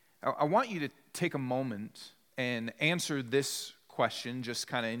I want you to take a moment and answer this question just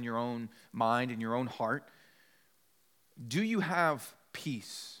kind of in your own mind, in your own heart. Do you have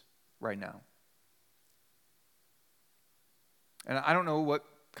peace right now? And I don't know what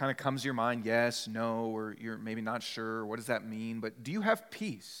kind of comes to your mind, yes, no, or you're maybe not sure. What does that mean? But do you have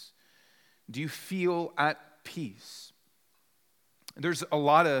peace? Do you feel at peace? There's a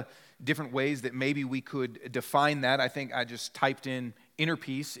lot of different ways that maybe we could define that. I think I just typed in inner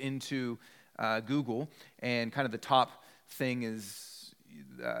peace into Google, and kind of the top thing is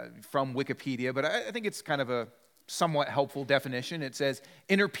from Wikipedia, but I think it's kind of a somewhat helpful definition. It says,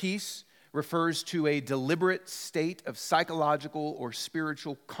 inner peace refers to a deliberate state of psychological or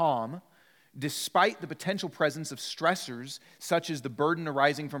spiritual calm, despite the potential presence of stressors, such as the burden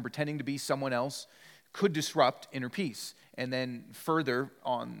arising from pretending to be someone else, could disrupt inner peace. And then further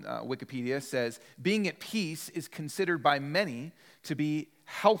on Wikipedia says, being at peace is considered by many to be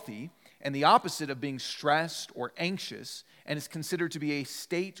healthy and the opposite of being stressed or anxious, and is considered to be a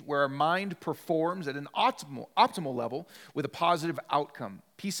state where our mind performs at an optimal level with a positive outcome.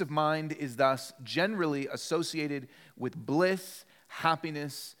 Peace of mind is thus generally associated with bliss,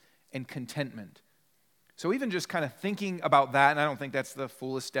 happiness, and contentment. So even just kind of thinking about that, and I don't think that's the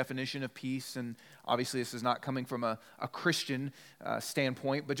fullest definition of peace, and obviously this is not coming from a Christian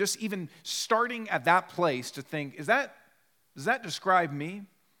standpoint, but just even starting at that place to think, does that describe me?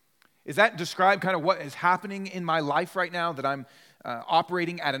 Is that describe kind of what is happening in my life right now, that I'm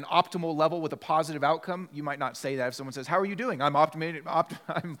operating at an optimal level with a positive outcome? You might not say that if someone says, how are you doing? I'm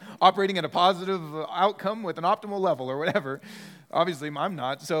operating at a positive outcome with an optimal level or whatever. Obviously, I'm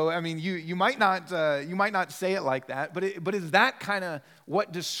not. So, I mean, you might not say it like that, but is that kind of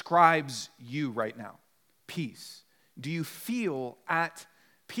what describes you right now? Peace. Do you feel at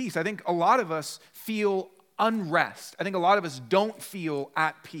peace? I think a lot of us feel unrest. I think a lot of us don't feel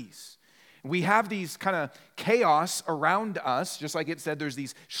at peace. We have these kind of chaos around us, just like it said, there's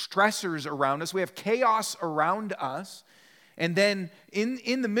these stressors around us. We have chaos around us. And then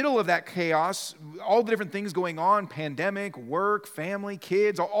in the middle of that chaos, all the different things going on, pandemic, work, family,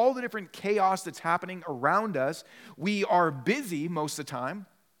 kids, all the different chaos that's happening around us, we are busy most of the time,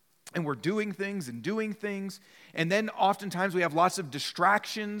 and we're doing things. And then oftentimes we have lots of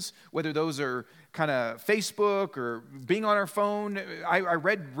distractions, whether those are kind of Facebook or being on our phone. I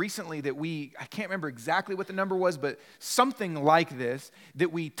read recently that I can't remember exactly what the number was, but something like this,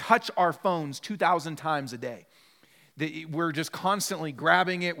 that we touch our phones 2,000 times a day. That we're just constantly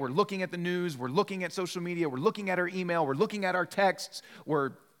grabbing it. We're looking at the news. We're looking at social media. We're looking at our email. We're looking at our texts.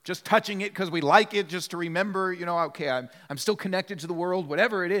 We're just touching it because we like it, just to remember, okay, I'm still connected to the world,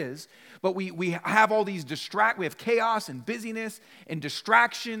 whatever it is. But we have all these we have chaos and busyness and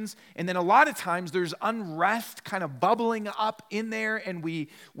distractions, and then a lot of times there's unrest kind of bubbling up in there, and we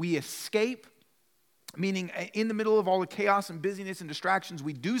escape, meaning in the middle of all the chaos and busyness and distractions,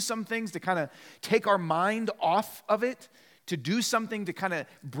 we do some things to kind of take our mind off of it, to do something to kind of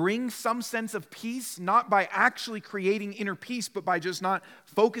bring some sense of peace, not by actually creating inner peace, but by just not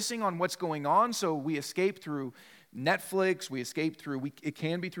focusing on what's going on. So we escape through Netflix, it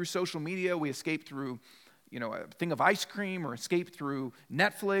can be through social media, we escape through, a thing of ice cream, or escape through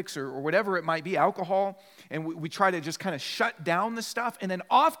Netflix or whatever it might be, alcohol, and we try to just kind of shut down the stuff. And then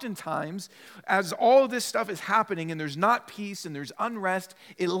oftentimes, as all of this stuff is happening and there's not peace and there's unrest,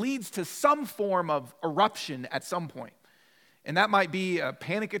 it leads to some form of eruption at some point. And that might be a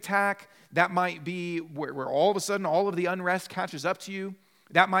panic attack. That might be where all of a sudden all of the unrest catches up to you.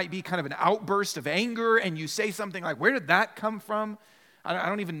 That might be kind of an outburst of anger, and you say something like, where did that come from? I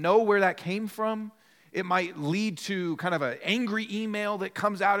don't even know where that came from. It might lead to kind of an angry email that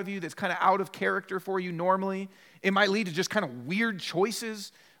comes out of you that's kind of out of character for you normally. It might lead to just kind of weird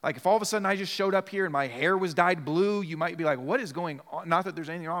choices. Like if all of a sudden I just showed up here and my hair was dyed blue, you might be like, what is going on? Not that there's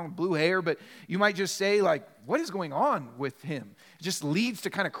anything wrong with blue hair, but you might just say like, what is going on with him? It just leads to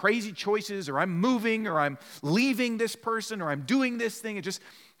kind of crazy choices, or I'm moving, or I'm leaving this person, or I'm doing this thing. It just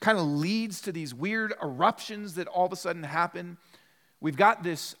kind of leads to these weird eruptions that all of a sudden happen. We've got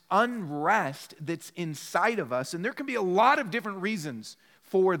this unrest that's inside of us, and there can be a lot of different reasons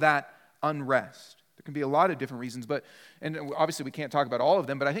for that unrest. There can be a lot of different reasons, and obviously we can't talk about all of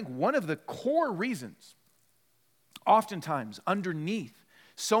them, but I think one of the core reasons, oftentimes underneath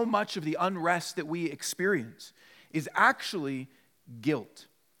so much of the unrest that we experience, is actually guilt.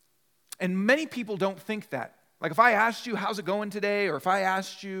 And many people don't think that. Like if I asked you, how's it going today? Or if I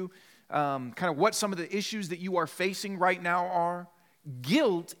asked you kind of what some of the issues that you are facing right now are,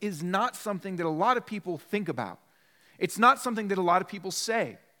 guilt is not something that a lot of people think about. It's not something that a lot of people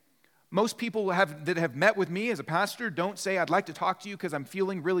say. Most people that have met with me as a pastor don't say, I'd like to talk to you because I'm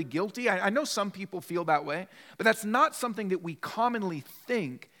feeling really guilty. I know some people feel that way, but that's not something that we commonly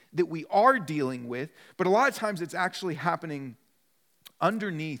think that we are dealing with, but a lot of times it's actually happening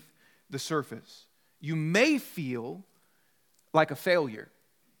underneath the surface. You may feel like a failure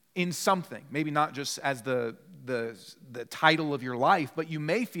in something, maybe not just as the title of your life, but you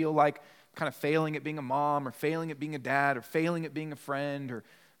may feel like kind of failing at being a mom or failing at being a dad or failing at being a friend or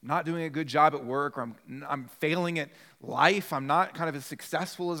not doing a good job at work, or I'm failing at life. I'm not kind of as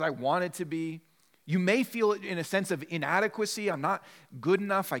successful as I wanted to be. You may feel it in a sense of inadequacy. I'm not good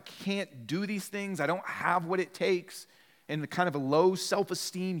enough. I can't do these things. I don't have what it takes. And the kind of a low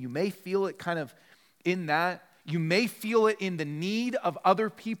self-esteem, you may feel it kind of in that. You may feel it in the need of other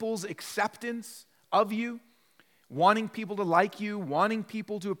people's acceptance of you, wanting people to like you, wanting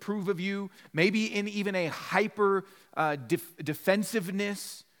people to approve of you, maybe in even a hyper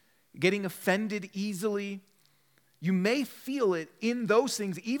defensiveness, getting offended easily. You may feel it in those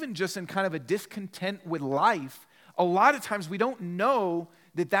things, even just in kind of a discontent with life. A lot of times we don't know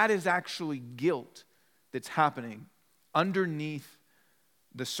that that is actually guilt that's happening underneath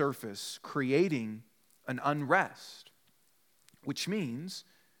the surface, creating an unrest, which means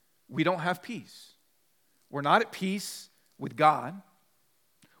we don't have peace. We're not at peace with God.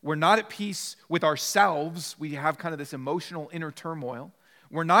 We're not at peace with ourselves. We have kind of this emotional inner turmoil.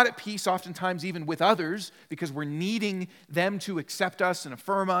 We're not at peace oftentimes even with others because we're needing them to accept us and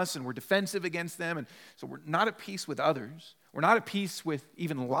affirm us, and we're defensive against them. And so we're not at peace with others. We're not at peace with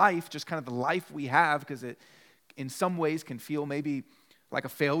even life, just kind of the life we have, because it in some ways can feel maybe like a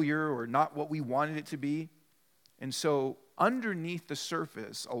failure or not what we wanted it to be. And so underneath the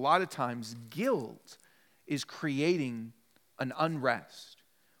surface, a lot of times guilt is creating an unrest,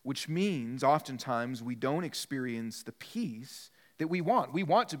 which means oftentimes we don't experience the peace that we want. We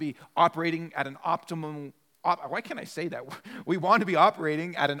want to be operating at an optimum, why can't I say that? We want to be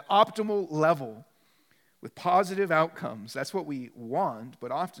operating at an optimal level with positive outcomes. That's what we want,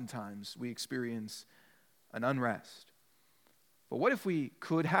 but oftentimes we experience an unrest. But what if we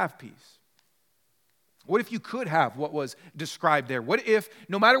could have peace? What if you could have what was described there? What if,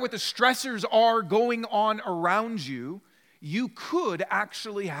 no matter what the stressors are going on around you, you could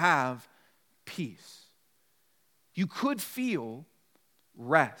actually have peace? You could feel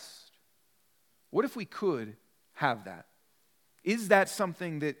rest. What if we could have that? Is that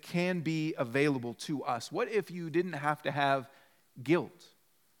something that can be available to us? What if you didn't have to have guilt?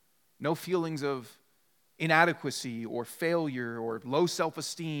 No feelings of inadequacy or failure or low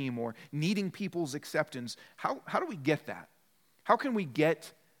self-esteem or needing people's acceptance. How do we get that? How can we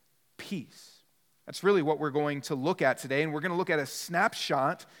get peace? That's really what we're going to look at today, and we're going to look at a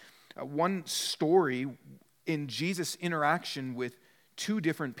snapshot, one story in Jesus' interaction with two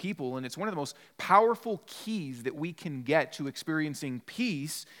different people, and it's one of the most powerful keys that we can get to experiencing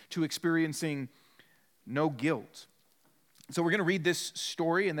peace, to experiencing no guilt. So we're going to read this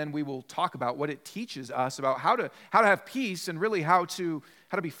story, and then we will talk about what it teaches us about how to have peace, and really how to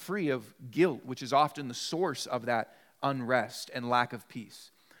be free of guilt, which is often the source of that unrest and lack of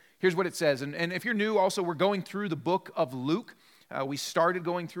peace. Here's what it says, and if you're new, also we're going through the book of Luke. We started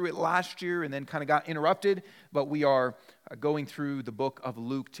going through it last year and then kind of got interrupted, but we are going through the book of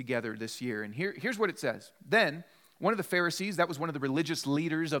Luke together this year. And here's what it says. Then one of the Pharisees, that was one of the religious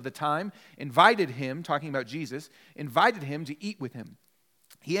leaders of the time, invited him, talking about Jesus, invited him to eat with him.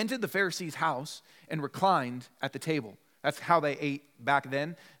 He entered the Pharisee's house and reclined at the table. That's how they ate back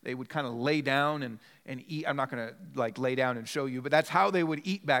then. They would kind of lay down and eat. I'm not going to lay down and show you, but that's how they would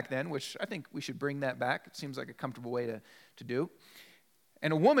eat back then, which I think we should bring that back. It seems like a comfortable way to do.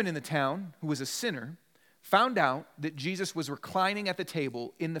 And a woman in the town who was a sinner found out that Jesus was reclining at the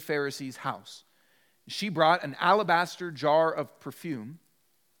table in the Pharisee's house. She brought an alabaster jar of perfume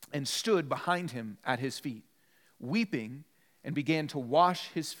and stood behind him at his feet, weeping, and began to wash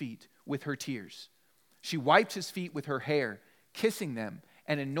his feet with her tears. She wiped his feet with her hair, kissing them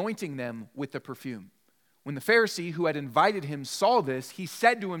and anointing them with the perfume. When the Pharisee who had invited him saw this, he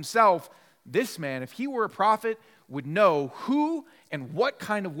said to himself, "This man, if he were a prophet, would know who and what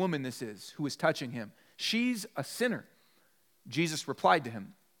kind of woman this is who is touching him. She's a sinner." Jesus replied to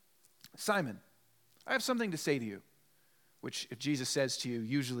him, "Simon, I have something to say to you," which if Jesus says to you,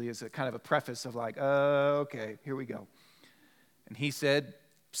 usually is a kind of a preface of okay, here we go. And he said,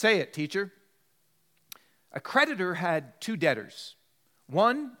 "Say it, teacher." A creditor had two debtors.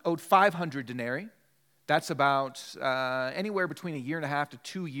 One owed 500 denarii. That's about anywhere between 1.5 to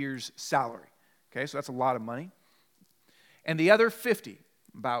 2 years' salary. Okay, so that's a lot of money. And the other 50,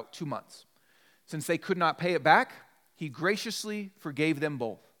 about 2 months. Since they could not pay it back, he graciously forgave them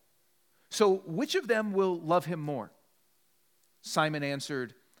both. So which of them will love him more? Simon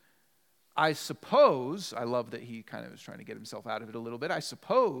answered, I suppose, I love that he kind of was trying to get himself out of it a little bit. I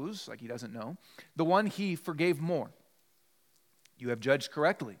suppose, like he doesn't know, the one he forgave more. You have judged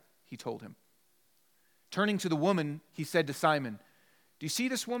correctly, he told him. Turning to the woman, he said to Simon, do you see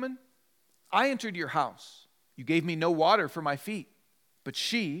this woman? I entered your house. You gave me no water for my feet, but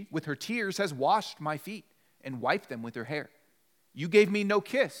she, with her tears, has washed my feet and wiped them with her hair. You gave me no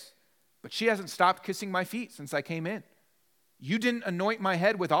kiss, but she hasn't stopped kissing my feet since I came in. You didn't anoint my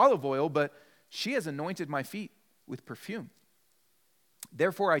head with olive oil, but she has anointed my feet with perfume.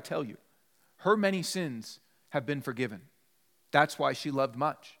 Therefore, I tell you, her many sins have been forgiven. That's why she loved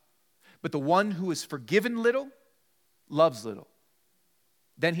much. But the one who is forgiven little loves little.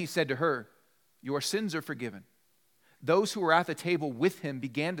 Then he said to her, your sins are forgiven. Those who were at the table with him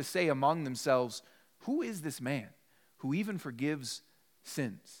began to say among themselves, who is this man who even forgives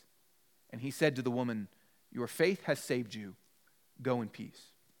sins? And he said to the woman, your faith has saved you. Go in peace.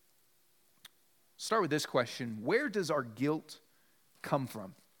 Start with this question. Where does our guilt come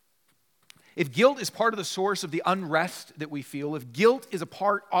from? If guilt is part of the source of the unrest that we feel, if guilt is a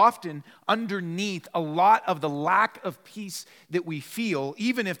part often underneath a lot of the lack of peace that we feel,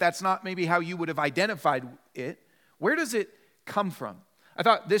 even if that's not maybe how you would have identified it, where does it come from? I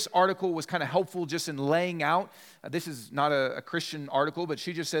thought this article was kind of helpful just in laying out. This is not a Christian article, but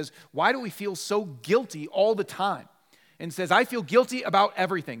she just says, why do we feel so guilty all the time? And says, I feel guilty about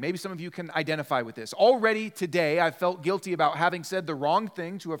everything. Maybe some of you can identify with this. Already today, I felt guilty about having said the wrong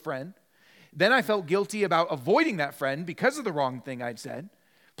thing to a friend. Then I felt guilty about avoiding that friend because of the wrong thing I'd said.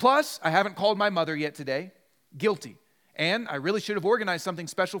 Plus, I haven't called my mother yet today. Guilty. And I really should have organized something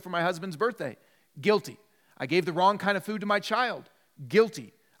special for my husband's birthday. Guilty. I gave the wrong kind of food to my child.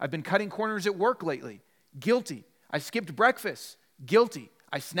 Guilty. I've been cutting corners at work lately. Guilty. I skipped breakfast. Guilty.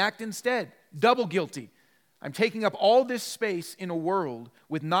 I snacked instead. Double guilty. I'm taking up all this space in a world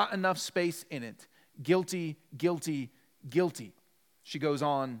with not enough space in it. Guilty, guilty, guilty. She goes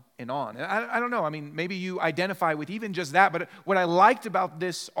on and on. And I don't know, I mean, maybe you identify with even just that, but what I liked about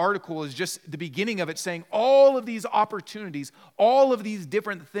this article is just the beginning of it saying all of these opportunities, all of these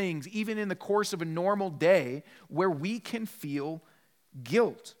different things, even in the course of a normal day, where we can feel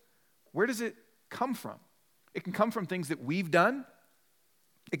guilt. Where does it come from? It can come from things that we've done.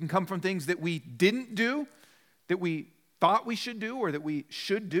 It can come from things that we didn't do, that we thought we should do or that we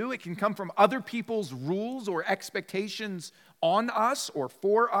should do. It can come from other people's rules or expectations on us or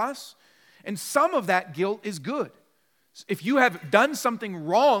for us. And some of that guilt is good. If you have done something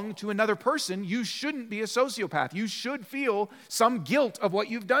wrong to another person, you shouldn't be a sociopath. You should feel some guilt of what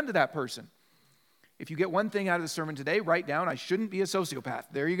you've done to that person. If you get one thing out of the sermon today, write down, I shouldn't be a sociopath.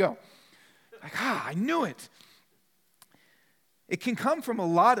 There you go. Like, I knew it. It can come from a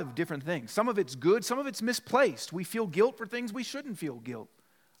lot of different things. Some of it's good, some of it's misplaced. We feel guilt for things we shouldn't feel guilt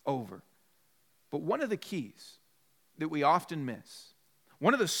over. But one of the keys that we often miss,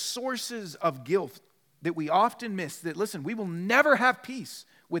 one of the sources of guilt that we often miss, that, listen, we will never have peace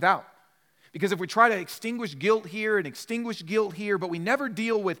without. Because if we try to extinguish guilt here and extinguish guilt here, but we never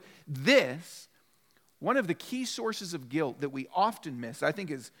deal with this, one of the key sources of guilt that we often miss, I think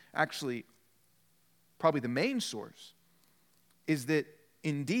is actually probably the main source, is that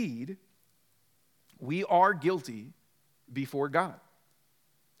indeed we are guilty before God.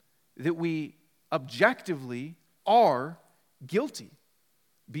 That we objectively are guilty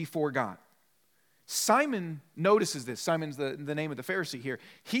before God. Simon notices this. Simon's the name of the Pharisee here.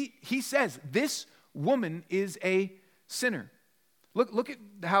 He says, this woman is a sinner. Look at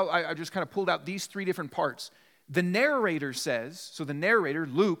how I just kind of pulled out these three different parts. The narrator says, so the narrator,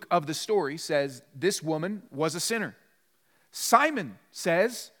 Luke, of the story says, this woman was a sinner. Simon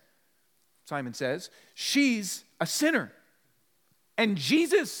says, she's a sinner. And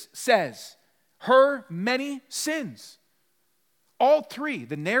Jesus says, her many sins. All three,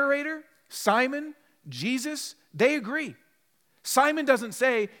 the narrator, Simon, Jesus, they agree. Simon doesn't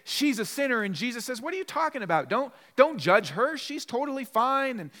say she's a sinner, and Jesus says, what are you talking about? Don't judge her. She's totally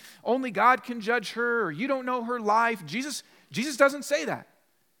fine, and only God can judge her, or you don't know her life. Jesus doesn't say that.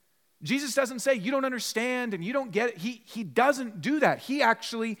 Jesus doesn't say you don't understand and you don't get it. He doesn't do that. He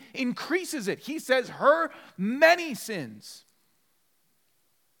actually increases it. He says her many sins.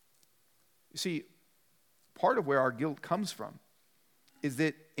 You see, part of where our guilt comes from is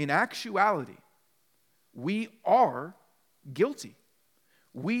that in actuality, we are guilty.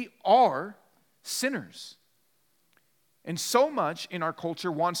 We are sinners. And so much in our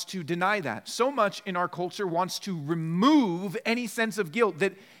culture wants to deny that. So much in our culture wants to remove any sense of guilt.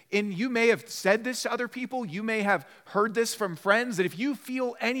 You may have said this to other people, you may have heard this from friends, that if you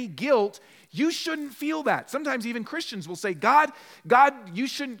feel any guilt, you shouldn't feel that. Sometimes even Christians will say, God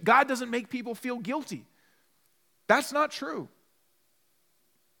doesn't make people feel guilty. That's not true.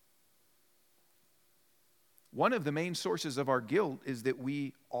 One of the main sources of our guilt is that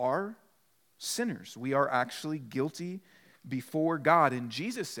we are sinners. We are actually guilty before God. And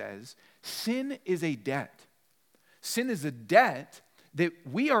Jesus says, sin is a debt. Sin is a debt that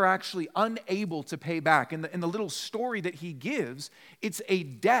we are actually unable to pay back. In the little story that he gives, it's a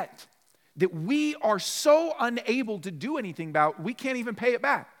debt that we are so unable to do anything about, we can't even pay it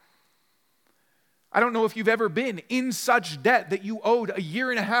back. I don't know if you've ever been in such debt that you owed a year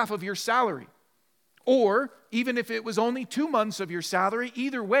and a half of your salary. Or even if it was only 2 months of your salary,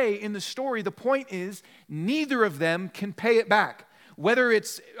 either way in the story, the point is neither of them can pay it back. Whether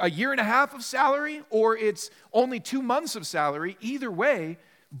it's a year and a half of salary or it's only 2 months of salary, either way,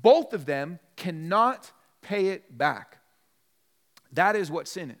 both of them cannot pay it back. That is what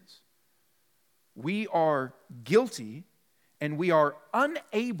sin is. We are guilty and we are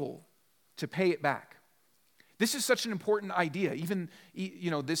unable to pay it back. This is such an important idea. Even,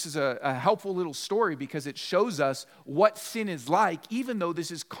 this is a helpful little story because it shows us what sin is like, even though this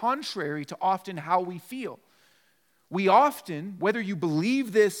is contrary to often how we feel. We often, whether you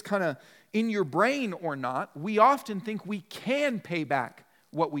believe this kind of in your brain or not, we often think we can pay back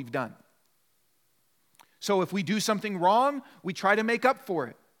what we've done. So if we do something wrong, we try to make up for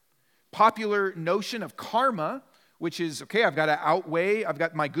it. Popular notion of karma, which is, okay, I've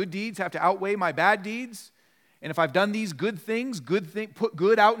got my good deeds have to outweigh my bad deeds. And if I've done these good things, put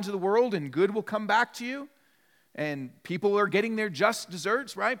good out into the world and good will come back to you. And people are getting their just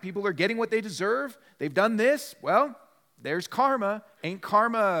deserts, right? People are getting what they deserve. They've done this. Well, there's karma. Ain't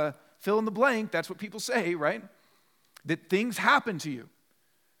karma fill in the blank? That's what people say, right? That things happen to you.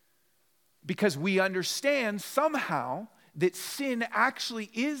 Because we understand somehow that sin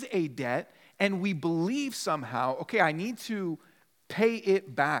actually is a debt, and we believe somehow, okay, I need to pay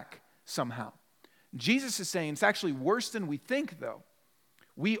it back somehow. Jesus is saying it's actually worse than we think, though.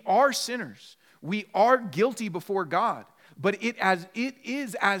 We are sinners. We are guilty before God. But it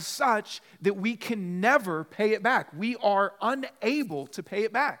is as such that we can never pay it back. We are unable to pay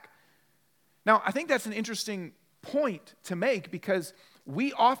it back. Now, I think that's an interesting point to make because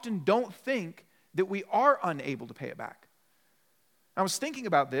we often don't think that we are unable to pay it back. I was thinking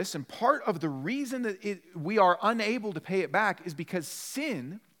about this, and part of the reason that we are unable to pay it back is because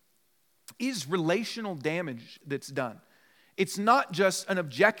sin is relational damage that's done. It's not just an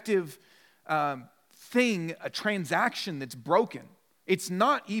objective thing, a transaction that's broken. It's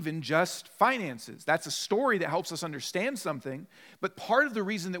not even just finances. That's a story that helps us understand something. But part of the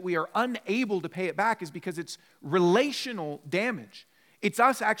reason that we are unable to pay it back is because it's relational damage. It's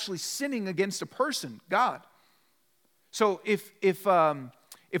us actually sinning against a person, God. So if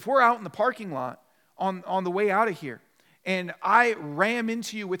we're out in the parking lot on the way out of here, and I ram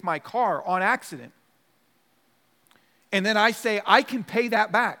into you with my car on accident, and then I say, I can pay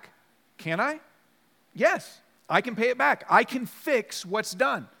that back. Can I? Yes, I can pay it back. I can fix what's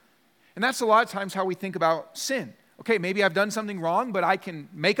done. And that's a lot of times how we think about sin. Okay, maybe I've done something wrong, but I can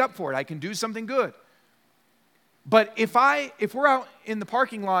make up for it. I can do something good. But if we're out in the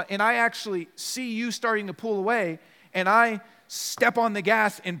parking lot and I actually see you starting to pull away and I step on the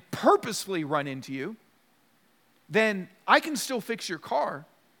gas and purposefully run into you, then I can still fix your car,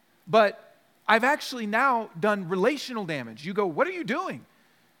 but I've actually now done relational damage. You go, what are you doing?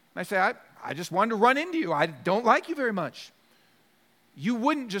 And I say, I just wanted to run into you. I don't like you very much. You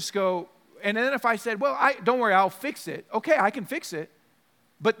wouldn't just go, and then if I said, well, don't worry, I'll fix it. Okay, I can fix it,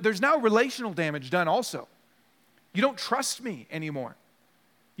 but there's now relational damage done also. You don't trust me anymore.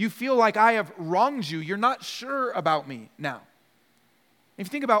 You feel like I have wronged you. You're not sure about me now. If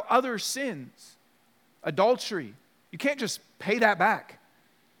you think about other sins, adultery, you can't just pay that back.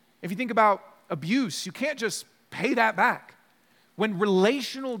 If you think about abuse, you can't just pay that back. When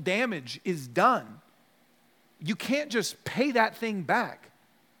relational damage is done, you can't just pay that thing back.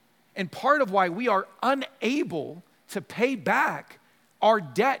 And part of why we are unable to pay back our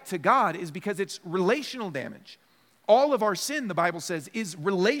debt to God is because it's relational damage. All of our sin, the Bible says, is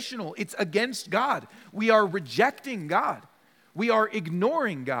relational. It's against God. We are rejecting God. We are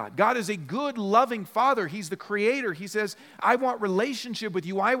ignoring God. God is a good, loving Father. He's the Creator. He says, I want relationship with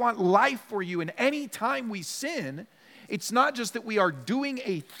you. I want life for you. And any time we sin, it's not just that we are doing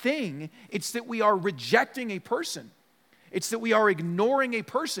a thing. It's that we are rejecting a person. It's that we are ignoring a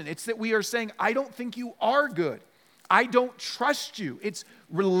person. It's that we are saying, I don't think you are good. I don't trust you. It's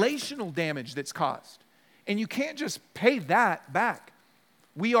relational damage that's caused. And you can't just pay that back.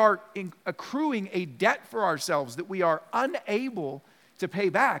 We are accruing a debt for ourselves that we are unable to pay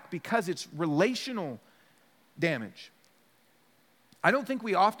back because it's relational damage. I don't think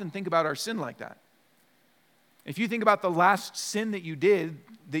we often think about our sin like that. If you think about the last sin that you did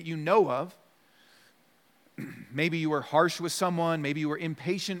that you know of, maybe you were harsh with someone, maybe you were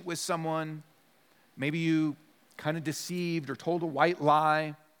impatient with someone, maybe you kind of deceived or told a white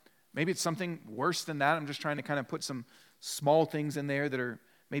lie. Maybe it's something worse than that. I'm just trying to kind of put some small things in there that are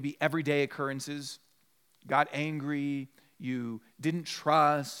maybe everyday occurrences. Got angry, you didn't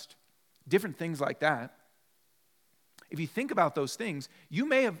trust, different things like that. If you think about those things, you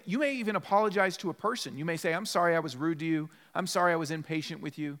may even apologize to a person. You may say, I'm sorry I was rude to you. I'm sorry I was impatient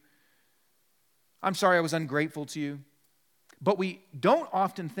with you. I'm sorry I was ungrateful to you. But we don't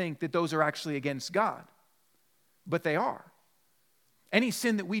often think that those are actually against God. But they are. Any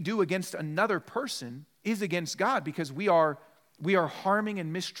sin that we do against another person is against God because we are harming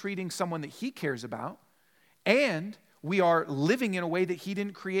and mistreating someone that He cares about, and we are living in a way that He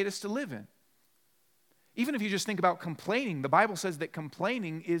didn't create us to live in. Even if you just think about complaining, the Bible says that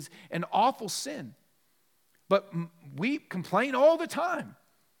complaining is an awful sin. But we complain all the time.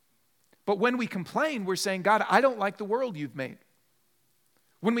 But when we complain, we're saying, God, I don't like the world you've made.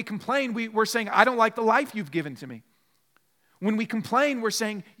 When we complain, we're saying, I don't like the life you've given to me. When we complain, we're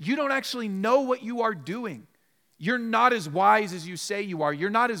saying, you don't actually know what you are doing. You're not as wise as you say you are. You're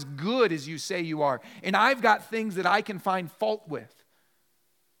not as good as you say you are. And I've got things that I can find fault with.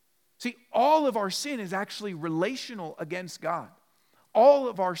 See, all of our sin is actually relational against God. All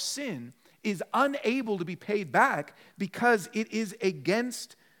of our sin is unable to be paid back because it is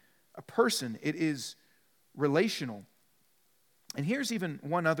against a person. It is relational. And here's even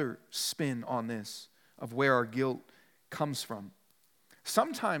one other spin on this of where our guilt comes from.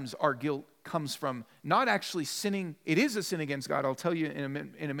 Sometimes our guilt comes from not actually sinning. It is a sin against God. I'll tell you in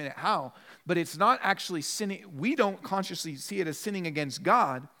a minute how. But it's not actually sinning. We don't consciously see it as sinning against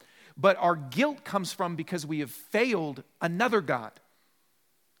God. But our guilt comes from because we have failed another God.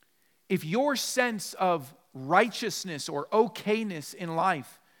 If your sense of righteousness or okayness in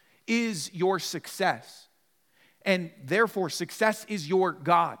life is your success, and therefore success is your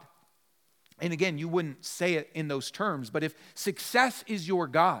God, and again, you wouldn't say it in those terms, but if success is your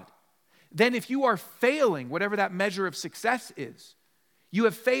God, then if you are failing, whatever that measure of success is, you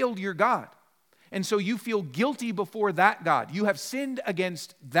have failed your God. And so you feel guilty before that God. You have sinned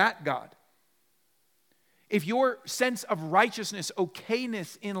against that God. If your sense of righteousness,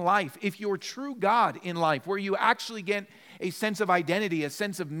 okayness in life, if your true God in life, where you actually get a sense of identity, a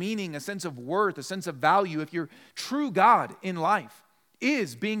sense of meaning, a sense of worth, a sense of value, if your true God in life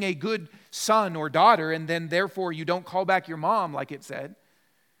is being a good son or daughter, and then therefore you don't call back your mom like it said,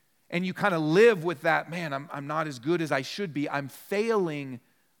 and you kind of live with that, man, I'm not as good as I should be. I'm failing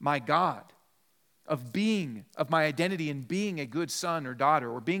my God of my identity in being a good son or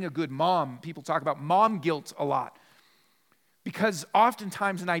daughter or being a good mom. People talk about mom guilt a lot because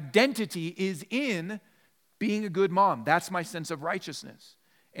oftentimes an identity is in being a good mom. That's my sense of righteousness,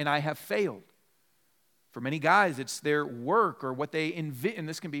 and I have failed. For many guys, it's their work or what they envision, and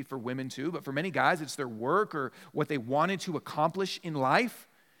this can be for women too, but for many guys, it's their work or what they wanted to accomplish in life.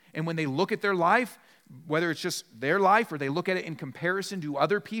 And when they look at their life, whether it's just their life or they look at it in comparison to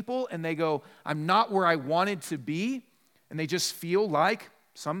other people and they go, I'm not where I wanted to be, and they just feel like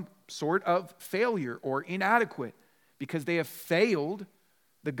some sort of failure or inadequate because they have failed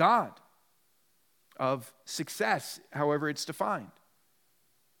the God of success, however it's defined.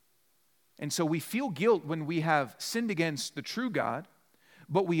 And so we feel guilt when we have sinned against the true God,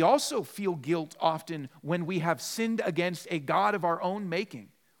 but we also feel guilt often when we have sinned against a God of our own making,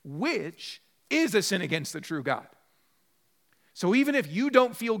 which is a sin against the true God. So even if you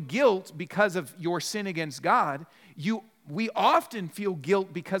don't feel guilt because of your sin against God, we often feel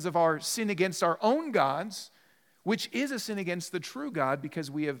guilt because of our sin against our own gods, which is a sin against the true God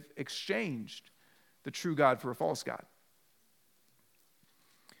because we have exchanged the true God for a false God.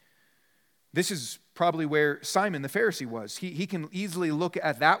 This is probably where Simon the Pharisee was. He can easily look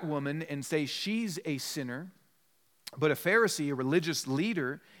at that woman and say she's a sinner. But a Pharisee, a religious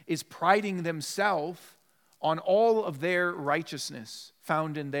leader, is priding themselves on all of their righteousness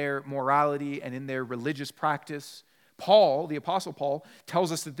found in their morality and in their religious practice. Paul, the Apostle Paul,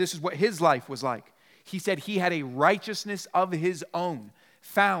 tells us that this is what his life was like. He said he had a righteousness of his own,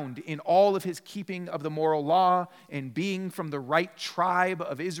 found in all of his keeping of the moral law and being from the right tribe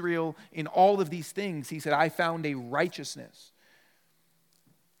of Israel. In all of these things, he said, I found a righteousness,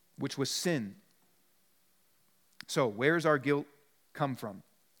 which was sin. So where's our guilt come from?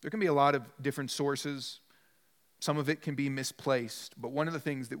 There can be a lot of different sources. Some of it can be misplaced. But one of the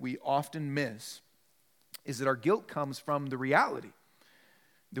things that we often miss is that our guilt comes from the reality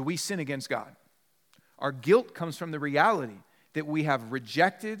that we sin against God. Our guilt comes from the reality that we have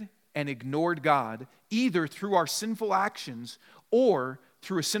rejected and ignored God, either through our sinful actions or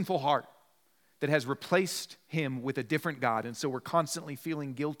through a sinful heart that has replaced him with a different God. And so we're constantly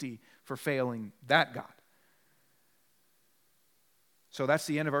feeling guilty for failing that God. So that's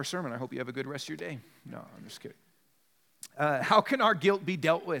the end of our sermon. I hope you have a good rest of your day. No, I'm just kidding. How can our guilt be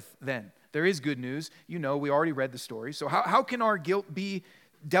dealt with then? There is good news. You know, we already read the story. So how can our guilt be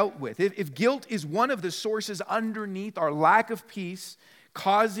dealt with? If guilt is one of the sources underneath our lack of peace,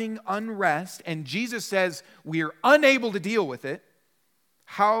 causing unrest, and Jesus says we are unable to deal with it,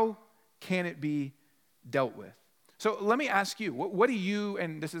 how can it be dealt with? So let me ask you, what do you,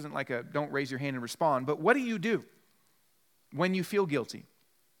 and this isn't like a don't raise your hand and respond, but what do you do when you feel guilty?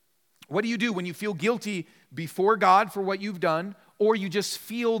 What do you do when you feel guilty before God for what you've done, or you just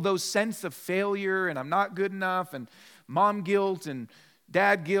feel those sense of failure and I'm not good enough and mom guilt and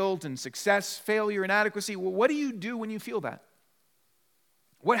dad guilt and success, failure, inadequacy? Well, what do you do when you feel that?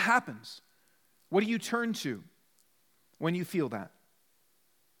 What happens? What do you turn to when you feel that?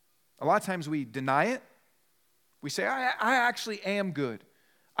 A lot of times we deny it. We say, I actually am good.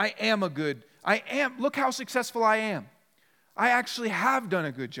 Look how successful I am. I actually have done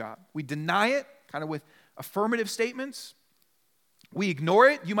a good job. We deny it, kind of with affirmative statements. We ignore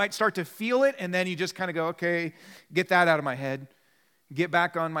it. You might start to feel it, and then you just kind of go, okay, get that out of my head. Get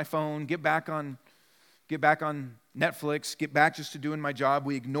back on my phone. Get back on Netflix. Get back just to doing my job.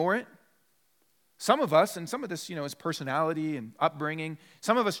 We ignore it. Some of us, and some of this, is personality and upbringing.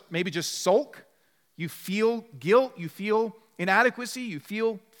 Some of us maybe just sulk. You feel guilt. You feel inadequacy. You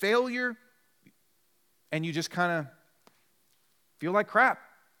feel failure. And you just kind of feel like crap.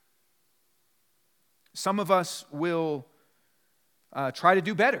 Some of us will try to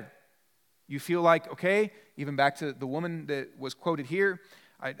do better. You feel like, okay, even back to the woman that was quoted here,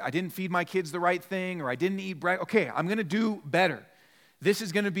 I didn't feed my kids the right thing, or I didn't eat bread. Okay, I'm going to do better. This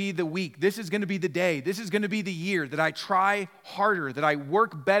is going to be the week. This is going to be the day. This is going to be the year that I try harder, that I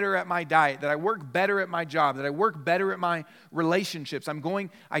work better at my diet, that I work better at my job, that I work better at my relationships.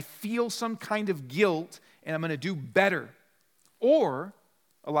 I feel some kind of guilt, and I'm going to do better. Or,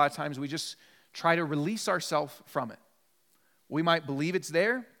 a lot of times, we just try to release ourselves from it. We might believe it's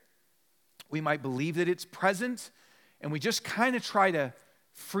there. We might believe that it's present, and we just kind of try to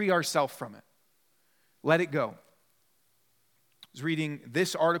free ourselves from it. Let it go. I was reading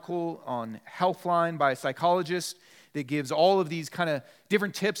this article on Healthline by a psychologist that gives all of these kind of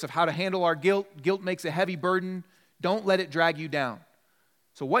different tips of how to handle our guilt. Guilt makes a heavy burden. Don't let it drag you down.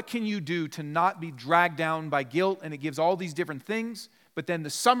 So what can you do to not be dragged down by guilt? And it gives all these different things. But then the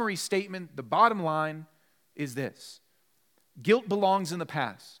summary statement, the bottom line is this. Guilt belongs in the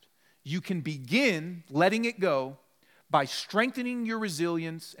past. You can begin letting it go by strengthening your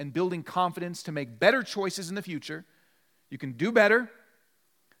resilience and building confidence to make better choices in the future. You can do better.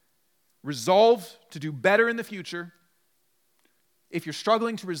 Resolve to do better in the future. If you're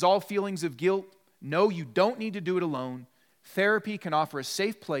struggling to resolve feelings of guilt, know you don't need to do it alone. Therapy can offer a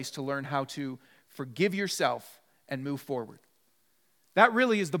safe place to learn how to forgive yourself and move forward. That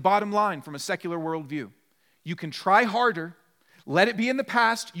really is the bottom line from a secular worldview. You can try harder, let it be in the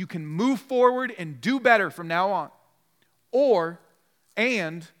past, you can move forward and do better from now on.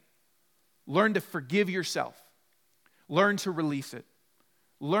 And learn to forgive yourself. Learn to release it.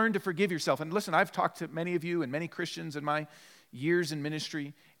 Learn to forgive yourself. And listen, I've talked to many of you and many Christians in my years in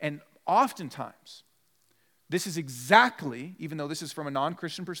ministry, and oftentimes, this is exactly, even though this is from a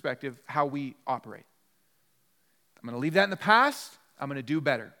non-Christian perspective, how we operate. I'm going to leave that in the past. I'm going to do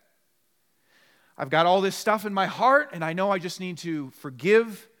better. I've got all this stuff in my heart, and I know I just need to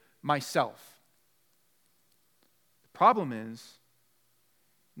forgive myself. The problem is,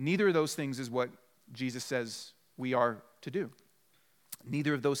 neither of those things is what Jesus says we are to do.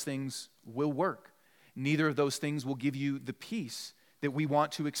 Neither of those things will work. Neither of those things will give you the peace that we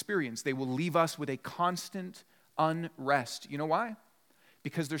want to experience. They will leave us with a constant unrest. You know why?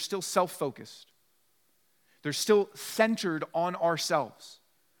 Because they're still self-focused. They're still centered on ourselves.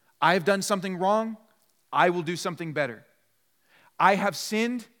 I have done something wrong. I will do something better. I have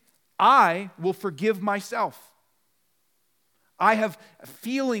sinned. I will forgive myself. I have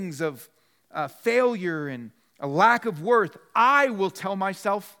feelings of failure and a lack of worth. I will tell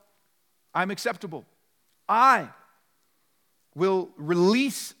myself I'm acceptable. I will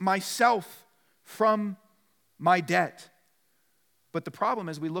release myself from my debt. But the problem,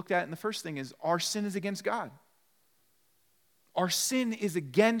 as we looked at in the first thing, is our sin is against God. Our sin is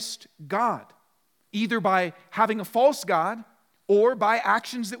against God, either by having a false God or by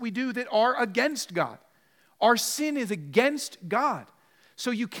actions that we do that are against God. Our sin is against God.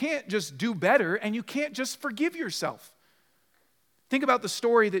 So you can't just do better and you can't just forgive yourself. Think about the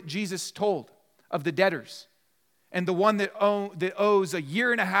story that Jesus told of the debtors and the one that owes a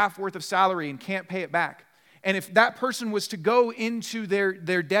year and a half worth of salary and can't pay it back. And if that person was to go into their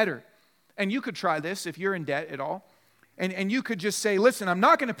debtor, and you could try this if you're in debt at all, and you could just say, listen, I'm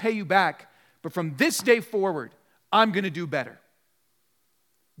not going to pay you back, but from this day forward, I'm going to do better.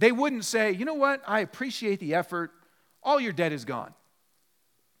 They wouldn't say, you know what, I appreciate the effort, all your debt is gone.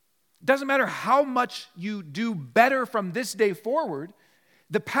 Doesn't matter how much you do better from this day forward,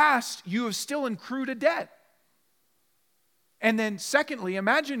 the past, you have still accrued a debt. And then secondly,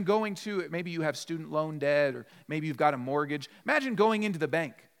 imagine going to, maybe you have student loan debt or maybe you've got a mortgage. Imagine going into the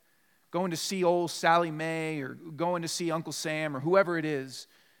bank, going to see old Sally Mae or going to see Uncle Sam or whoever it is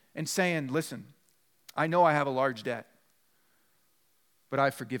and saying, listen, I know I have a large debt, but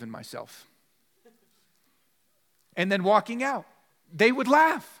I've forgiven myself. And then walking out. They would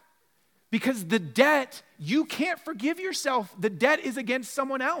laugh because the debt, you can't forgive yourself. The debt is against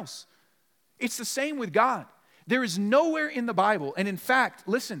someone else. It's the same with God. There is nowhere in the Bible, and in fact,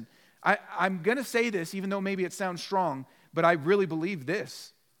 listen, I'm going to say this even though maybe it sounds strong, but I really believe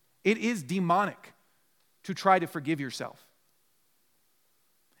this. It is demonic to try to forgive yourself.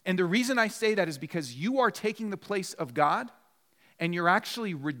 And the reason I say that is because you are taking the place of God and you're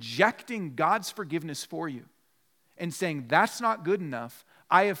actually rejecting God's forgiveness for you and saying, that's not good enough.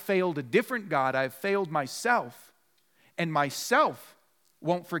 I have failed a different God. I have failed myself, and myself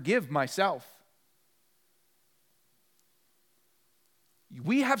won't forgive myself.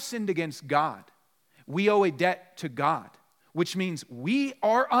 We have sinned against God. We owe a debt to God, which means we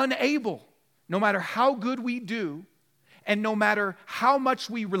are unable, no matter how good we do, and no matter how much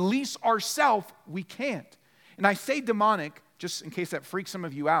we release ourselves, we can't. And I say demonic, just in case that freaks some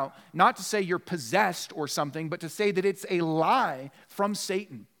of you out, not to say you're possessed or something, but to say that it's a lie from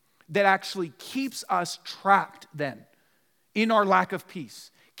Satan that actually keeps us trapped then in our lack of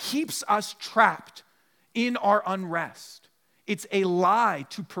peace, keeps us trapped in our unrest. It's a lie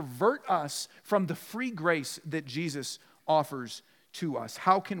to pervert us from the free grace that Jesus offers to us.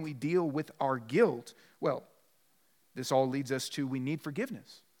 How can we deal with our guilt? Well, this all leads us to we need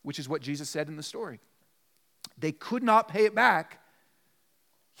forgiveness, which is what Jesus said in the story. They could not pay it back.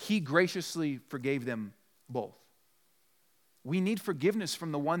 He graciously forgave them both. We need forgiveness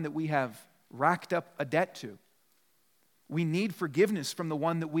from the one that we have racked up a debt to. We need forgiveness from the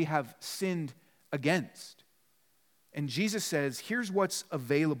one that we have sinned against. And Jesus says, here's what's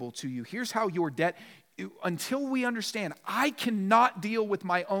available to you. Here's how your debt, until we understand, I cannot deal with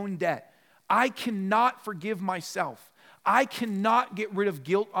my own debt. I cannot forgive myself. I cannot get rid of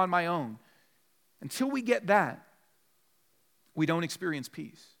guilt on my own. Until we get that, we don't experience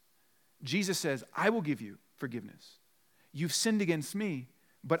peace. Jesus says, I will give you forgiveness. You've sinned against me,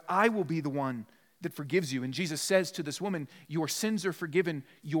 but I will be the one that forgives you. And Jesus says to this woman, your sins are forgiven.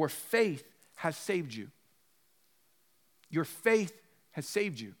 Your faith has saved you. Your faith has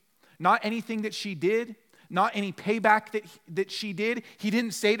saved you. Not anything that she did, not any payback that she did. He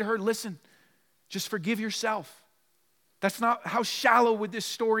didn't say to her, listen, just forgive yourself. That's not, how shallow would this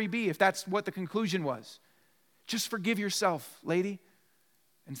story be if that's what the conclusion was? Just forgive yourself, lady.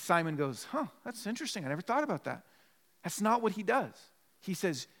 And Simon goes, that's interesting. I never thought about that. That's not what he does. He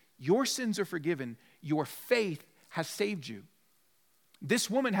says, your sins are forgiven. Your faith has saved you. This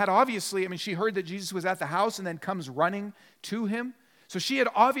woman had obviously, she heard that Jesus was at the house and then comes running to him. So she had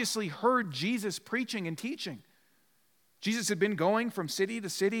obviously heard Jesus preaching and teaching. Jesus had been going from city to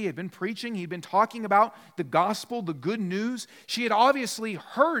city, had been preaching, he'd been talking about the gospel, the good news. She had obviously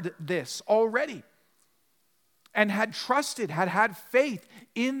heard this already and had trusted, had faith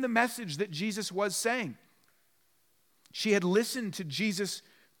in the message that Jesus was saying. She had listened to Jesus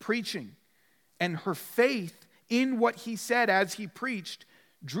preaching, and her faith in what he said as he preached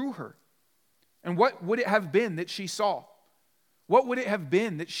drew her. And what would it have been that she saw? What would it have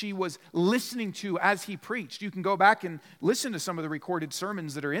been that she was listening to as he preached? You can go back and listen to some of the recorded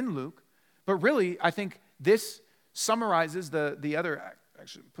sermons that are in Luke. But really, I think this summarizes the other,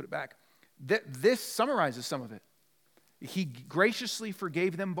 actually put it back. This summarizes some of it. He graciously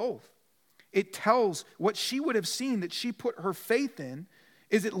forgave them both. It tells what she would have seen that she put her faith in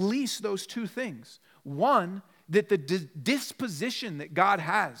is at least those two things. One, that the disposition that God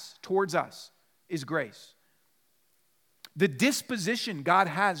has towards us is grace. The disposition God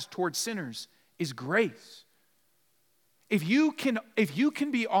has towards sinners is grace. If you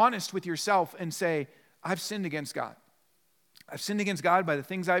can be honest with yourself and say, I've sinned against God. I've sinned against God by the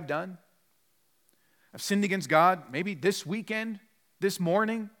things I've done. I've sinned against God maybe this weekend, this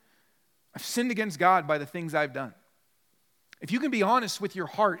morning. I've sinned against God by the things I've done. If you can be honest with your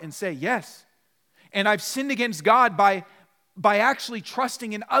heart and say, yes, and I've sinned against God by actually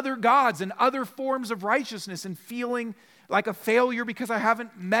trusting in other gods and other forms of righteousness and feeling like a failure because I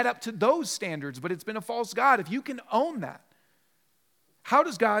haven't met up to those standards, but it's been a false god. If you can own that, how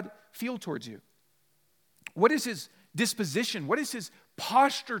does God feel towards you? What is his disposition? What is his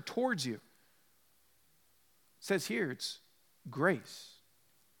posture towards you? It says here, it's grace.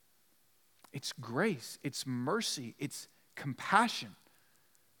 It's grace. It's mercy. It's compassion.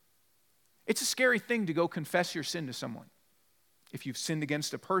 It's a scary thing to go confess your sin to someone. If you've sinned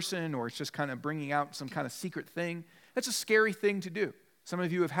against a person or it's just kind of bringing out some kind of secret thing, that's a scary thing to do. Some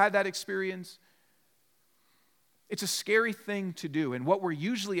of you have had that experience. It's a scary thing to do. And what we're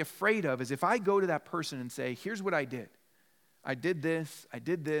usually afraid of is if I go to that person and say, here's what I did. I did this, I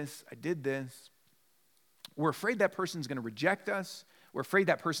did this, I did this. We're afraid that person's going to reject us. We're afraid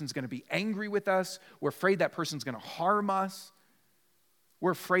that person's going to be angry with us. We're afraid that person's going to harm us.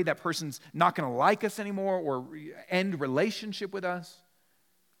 We're afraid that person's not going to like us anymore or end relationship with us.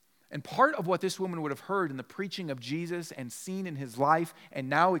 And part of what this woman would have heard in the preaching of Jesus and seen in his life and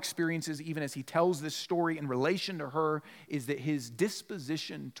now experiences even as he tells this story in relation to her is that his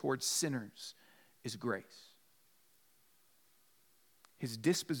disposition towards sinners is grace. His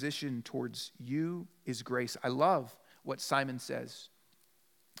disposition towards you is grace. I love what Simon says.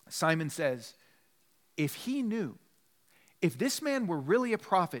 Simon says, if this man were really a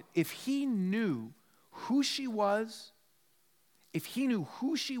prophet, if he knew who she was,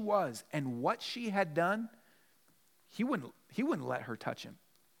 and what she had done, he wouldn't let her touch him.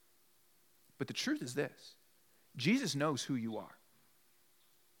 But the truth is this, Jesus knows who you are.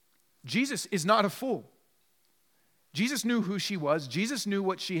 Jesus is not a fool. Jesus knew who she was. Jesus knew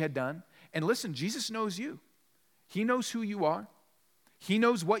what she had done. And listen, Jesus knows you. He knows who you are. He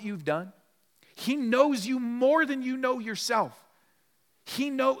knows what you've done. He knows you more than you know yourself. He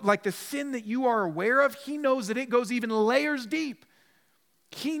knows, like the sin that you are aware of, he knows that it goes even layers deep.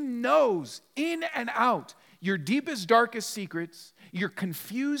 He knows in and out your deepest, darkest secrets, your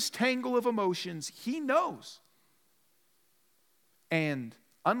confused tangle of emotions. He knows. And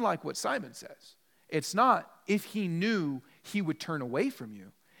unlike what Simon says, it's not if he knew he would turn away from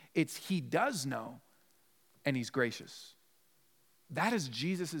you. It's he does know and he's gracious. That is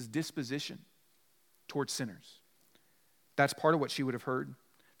Jesus' disposition towards sinners. That's part of what she would have heard.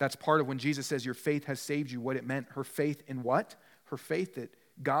 That's part of when Jesus says your faith has saved you, what it meant. Her faith in what? Her faith that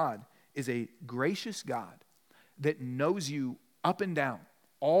God is a gracious God that knows you up and down,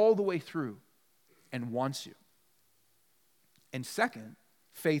 all the way through, and wants you. And second,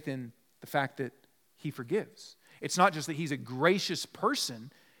 faith in the fact that he forgives. It's not just that he's a gracious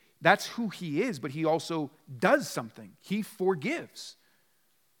person, that's who he is, but he also does something. He forgives.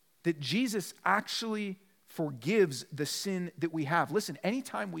 That Jesus actually forgives the sin that we have. Listen,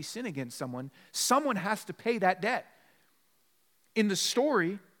 anytime we sin against someone, someone has to pay that debt. In the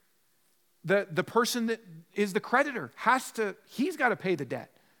story, the person that is the creditor he's got to pay the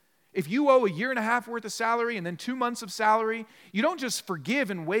debt. If you owe 1.5 years worth of salary and then 2 months of salary, you don't just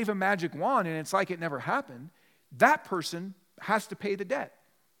forgive and wave a magic wand and it's like it never happened. That person has to pay the debt.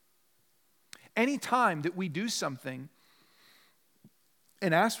 Anytime that we do something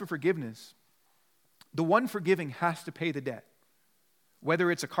and ask for forgiveness, the one forgiving has to pay the debt. Whether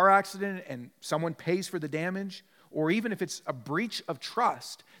it's a car accident and someone pays for the damage, or even if it's a breach of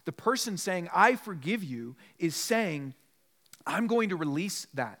trust, the person saying, I forgive you, is saying, I'm going to release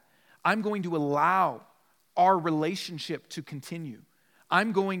that. I'm going to allow our relationship to continue.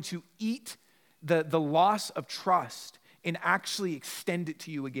 I'm going to eat the loss of trust and actually extend it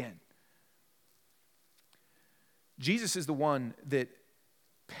to you again. Jesus is the one that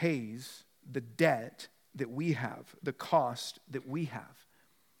pays the debt that we have, the cost that we have.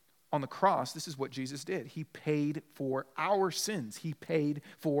 On the cross, this is what Jesus did. He paid for our sins. He paid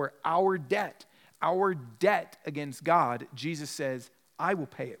for our debt. Our debt against God, Jesus says, I will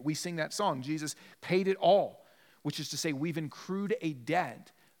pay it. We sing that song, Jesus paid it all, which is to say we've accrued a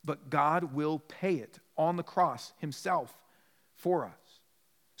debt, but God will pay it on the cross himself for us.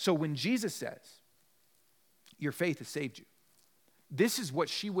 So when Jesus says, your faith has saved you, this is what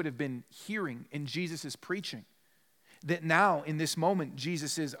she would have been hearing in Jesus' preaching. That now, in this moment,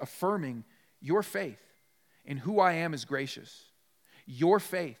 Jesus is affirming your faith in who I am is gracious. Your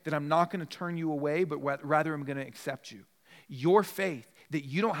faith that I'm not going to turn you away, but rather I'm going to accept you. Your faith that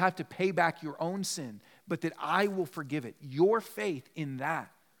you don't have to pay back your own sin, but that I will forgive it. Your faith in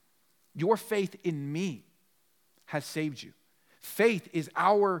that, your faith in me has saved you. Faith is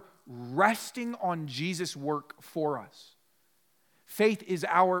our resting on Jesus' work for us. Faith is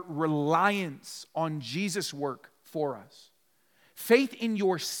our reliance on Jesus' work for us. Faith in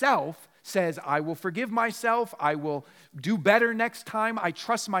yourself says, I will forgive myself, I will do better next time, I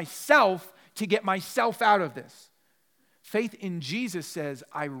trust myself to get myself out of this. Faith in Jesus says,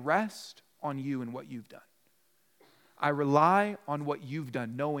 I rest on you and what you've done. I rely on what you've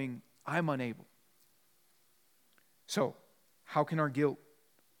done, knowing I'm unable. So, how can our guilt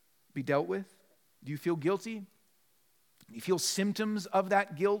be dealt with? Do you feel guilty? Do you feel symptoms of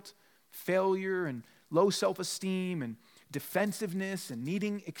that guilt? Failure and low self-esteem and defensiveness and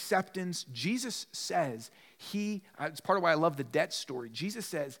needing acceptance. Jesus says it's part of why I love the debt story. Jesus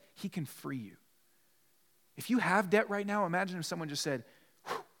says he can free you. If you have debt right now, imagine if someone just said,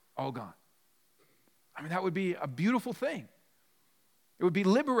 all gone. I mean, that would be a beautiful thing. It would be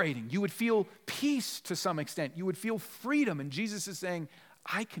liberating. You would feel peace to some extent. You would feel freedom. And Jesus is saying,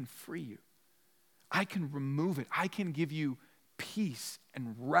 I can free you. I can remove it. I can give you peace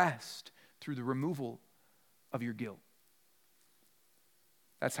and rest through the removal of your guilt.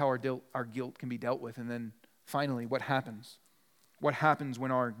 That's how our guilt can be dealt with. And then finally, what happens? What happens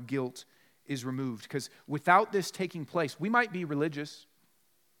when our guilt is removed? Because without this taking place, we might be religious.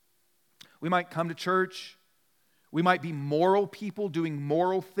 We might come to church. We might be moral people doing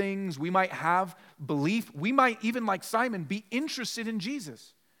moral things. We might have belief. We might even, like Simon, be interested in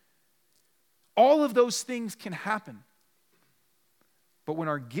Jesus. All of those things can happen. But when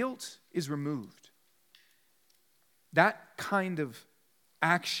our guilt is removed, that kind of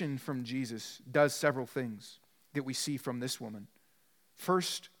action from Jesus does several things that we see from this woman.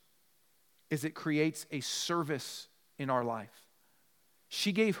 First is it creates a service in our life.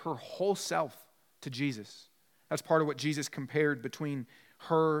 She gave her whole self to Jesus. That's part of what Jesus compared between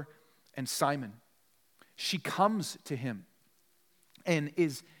her and Simon. She comes to him and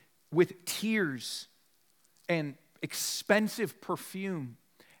is with tears and expensive perfume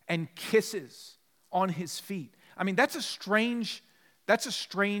and kisses on his feet. I mean, that's a strange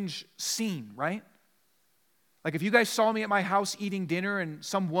scene, right? Like if you guys saw me at my house eating dinner and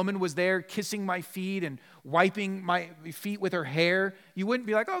some woman was there kissing my feet and wiping my feet with her hair, you wouldn't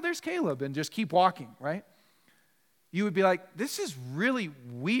be like, oh, there's Caleb, and just keep walking, right? You would be like, this is really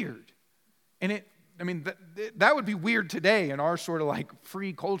weird. And that would be weird today in our sort of like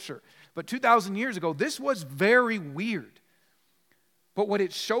free culture. But 2,000 years ago, this was very weird. But what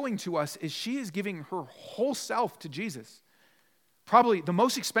it's showing to us is she is giving her whole self to Jesus. Probably the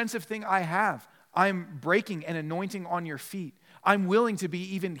most expensive thing I have, I'm breaking and anointing on your feet. I'm willing to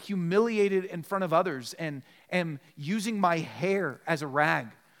be even humiliated in front of others and am using my hair as a rag.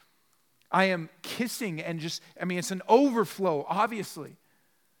 I am kissing and it's an overflow, obviously.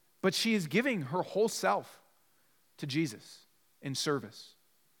 But she is giving her whole self to Jesus in service.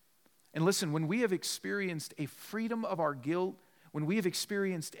 And listen, when we have experienced a freedom of our guilt, when we have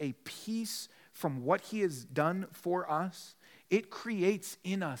experienced a peace from what he has done for us, it creates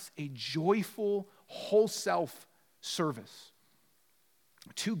in us a joyful, whole self service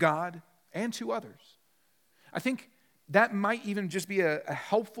to God and to others. I think that might even just be a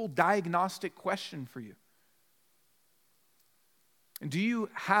helpful diagnostic question for you. And do you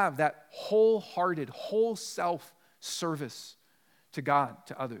have that wholehearted, whole self service to God,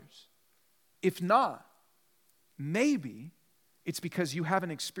 to others? If not, maybe it's because you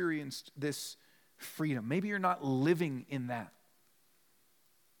haven't experienced this freedom. Maybe you're not living in that.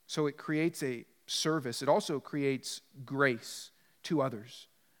 So it creates a service. It also creates grace to others.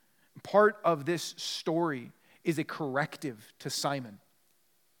 Part of this story is a corrective to Simon.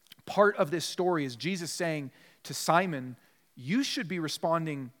 Part of this story is Jesus saying to Simon, you should be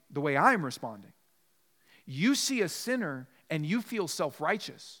responding the way I'm responding. You see a sinner and you feel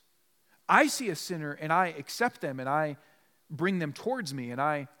self-righteous. I see a sinner and I accept them and I bring them towards me and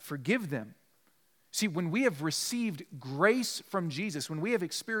I forgive them. See, when we have received grace from Jesus, when we have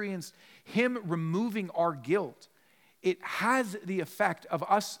experienced him removing our guilt, it has the effect of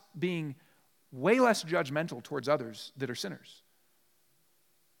us being way less judgmental towards others that are sinners.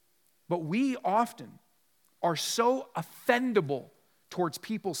 But we often are so offendable towards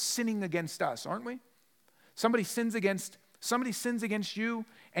people sinning against us, aren't we? Somebody sins against you,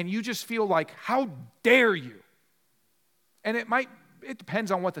 and you just feel like, how dare you? And it depends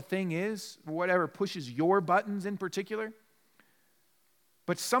on what the thing is, whatever pushes your buttons in particular.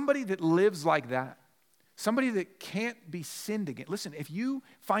 But somebody that lives like that, somebody that can't be sinned against. Listen, if you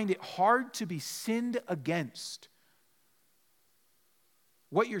find it hard to be sinned against,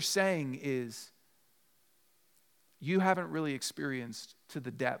 what you're saying is you haven't really experienced to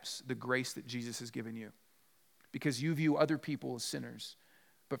the depths the grace that Jesus has given you. because you view other people as sinners,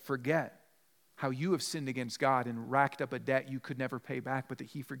 but forget how you have sinned against God and racked up a debt you could never pay back, but that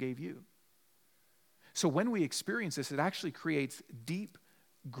he forgave you. So when we experience this, it actually creates deep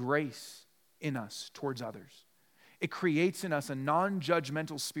grace in us towards others. It creates in us a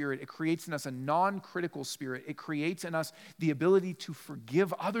non-judgmental spirit. It creates in us a non-critical spirit. It creates in us the ability to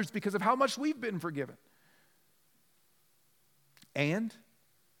forgive others because of how much we've been forgiven. And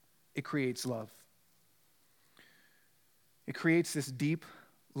it creates love. It creates this deep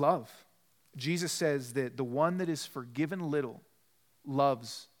love. Jesus says that the one that is forgiven little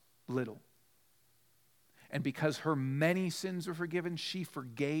loves little. And because her many sins were forgiven, she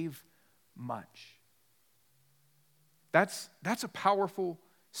forgave much. That's a powerful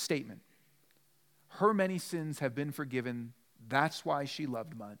statement. Her many sins have been forgiven. That's why she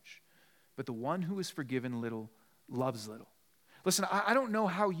loved much. But the one who is forgiven little loves little. Listen, I don't know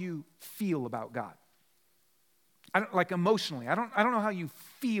how you feel about God. I don't, like emotionally, I don't know how you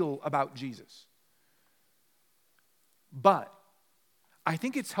feel about Jesus. But I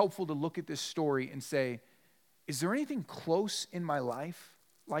think it's helpful to look at this story and say, is there anything close in my life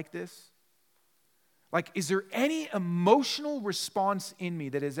like this? Like, is there any emotional response in me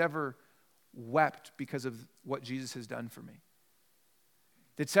that has ever wept because of what Jesus has done for me?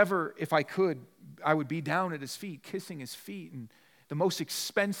 That's ever, if I could, I would be down at his feet, kissing his feet, and the most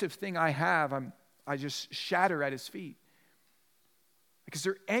expensive thing I have, I just shatter at his feet. Like, is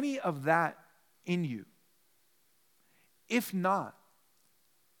there any of that in you? If not,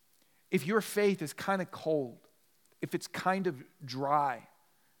 if your faith is kind of cold, if it's kind of dry,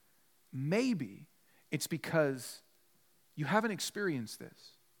 maybe it's because you haven't experienced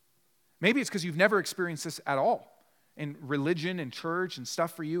this. Maybe it's because you've never experienced this at all. And religion and church and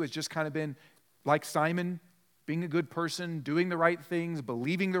stuff for you has just kind of been like Simon, being a good person, doing the right things,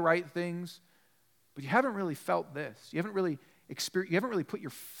 believing the right things. But you haven't really felt this. You haven't really put your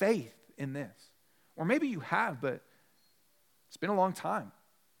faith in this. Or maybe you have, but it's been a long time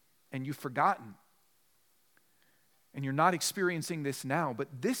and you've forgotten. And you're not experiencing this now. But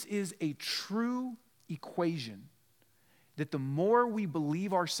this is a true equation that the more we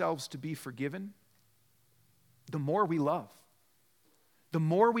believe ourselves to be forgiven, the more we love. The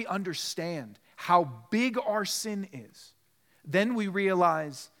more we understand how big our sin is, then we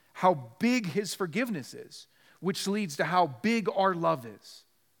realize how big his forgiveness is, which leads to how big our love is.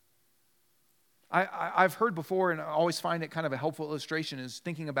 I've heard before, and I always find it kind of a helpful illustration, is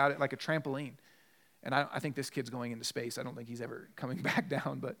thinking about it like a trampoline. And I think this kid's going into space. I don't think he's ever coming back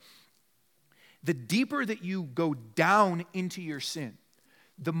down. But the deeper that you go down into your sin,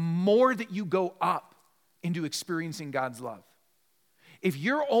 the more that you go up into experiencing God's love. If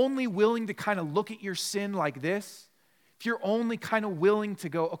you're only willing to kind of look at your sin like this, if you're only kind of willing to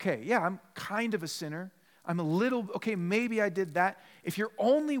go, okay, yeah, I'm kind of a sinner. I'm a little, okay, maybe I did that. If you're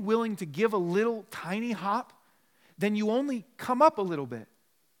only willing to give a little tiny hop, then you only come up a little bit.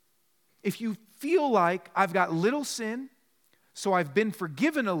 If you feel like I've got little sin, so I've been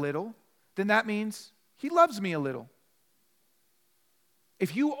forgiven a little, then that means he loves me a little.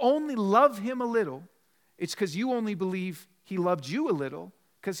 If you only love him a little, it's because you only believe he loved you a little,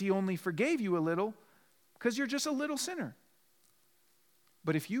 because he only forgave you a little, because you're just a little sinner.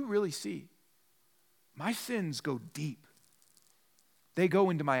 But if you really see, my sins go deep. They go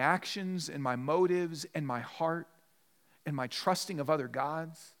into my actions and my motives and my heart and my trusting of other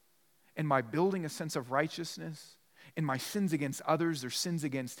gods and my building a sense of righteousness and my sins against others, their sins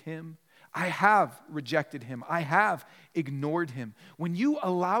against him. I have rejected him. I have ignored him. When you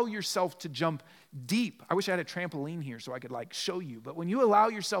allow yourself to jump deep, I wish I had a trampoline here so I could show you, but when you allow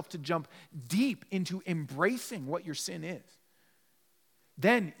yourself to jump deep into embracing what your sin is,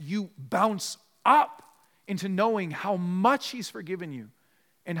 then you bounce up into knowing how much he's forgiven you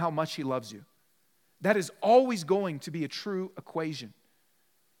and how much he loves you. That is always going to be a true equation.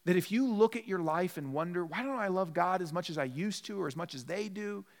 That if you look at your life and wonder, why don't I love God as much as I used to or as much as they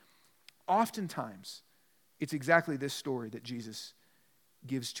do? Oftentimes, it's exactly this story that Jesus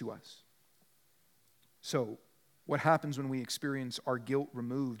gives to us. So, what happens when we experience our guilt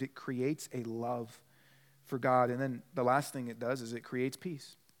removed? It creates a love for God. And then the last thing it does is it creates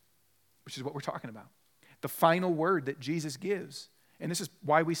peace, which is what we're talking about. The final word that Jesus gives, and this is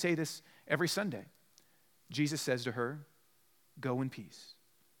why we say this every Sunday. Jesus says to her, go in peace.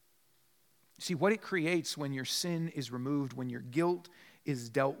 See, what it creates when your sin is removed, when your guilt is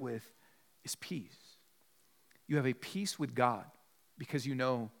dealt with, is peace. You have a peace with God because you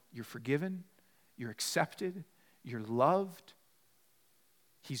know you're forgiven, you're accepted, you're loved.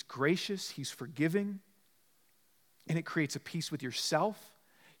 He's gracious, he's forgiving, and it creates a peace with yourself.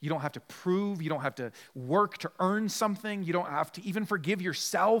 You don't have to prove. You don't have to work to earn something. You don't have to even forgive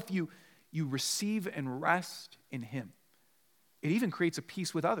yourself. You receive and rest in him. It even creates a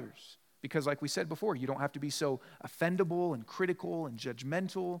peace with others because, like we said before, you don't have to be so offendable and critical and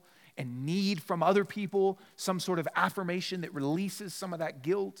judgmental and need from other people some sort of affirmation that releases some of that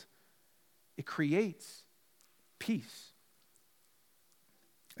guilt. It creates peace,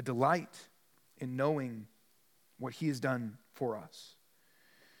 a delight in knowing what he has done for us.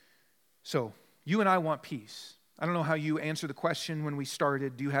 So, you and I want peace. I don't know how you answered the question when we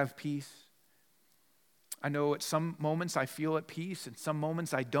started, do you have peace? I know at some moments I feel at peace, and some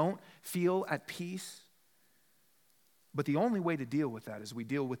moments I don't feel at peace. But the only way to deal with that is we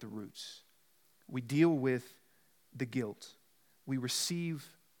deal with the roots. We deal with the guilt. We receive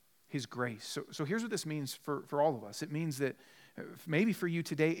his grace. So here's what this means for all of us. It means that maybe for you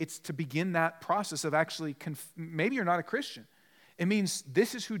today, it's to begin that process of actually, maybe you're not a Christian. It means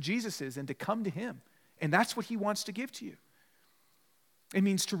this is who Jesus is and to come to him. And that's what he wants to give to you. It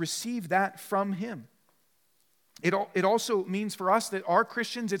means to receive that from him. It also means for us that our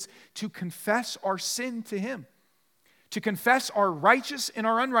Christians, it's to confess our sin to him. To confess our righteous and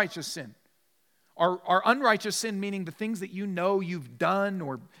our unrighteous sin. Our unrighteous sin meaning the things that you know you've done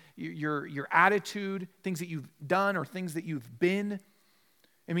or your attitude, things that you've done or things that you've been.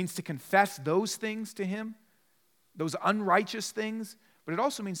 It means to confess those things to him, those unrighteous things. But it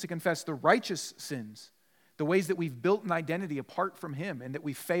also means to confess the righteous sins, the ways that we've built an identity apart from him and that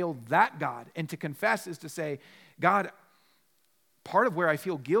we failed that God. And to confess is to say, God, part of where I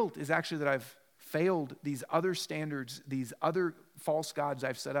feel guilt is actually that I've failed these other standards, these other false gods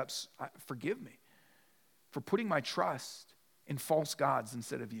I've set up. Forgive me for putting my trust in false gods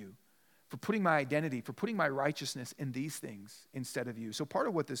instead of you, for putting my identity, for putting my righteousness in these things instead of you. So part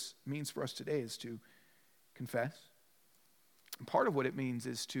of what this means for us today is to confess. And part of what it means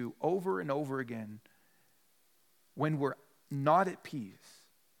is to over and over again, when we're not at peace,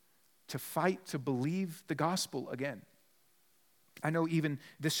 to fight to believe the gospel again. I know even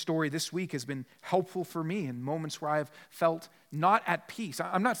this story this week has been helpful for me in moments where I've felt not at peace.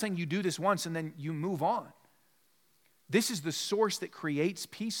 I'm not saying you do this once and then you move on. This is the source that creates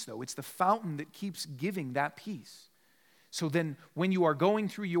peace, though. It's the fountain that keeps giving that peace. So then when you are going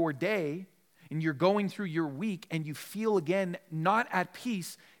through your day and you're going through your week and you feel again not at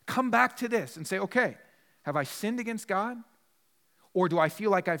peace, come back to this and say, okay, have I sinned against God? Or do I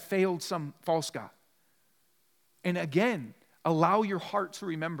feel like I've failed some false god? And again, allow your heart to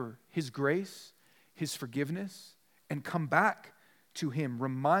remember his grace, his forgiveness, and come back to him.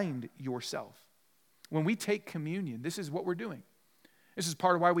 Remind yourself. When we take communion, this is what we're doing. This is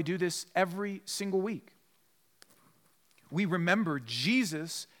part of why we do this every single week. We remember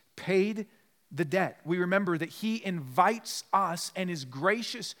Jesus paid the debt. We remember that he invites us and is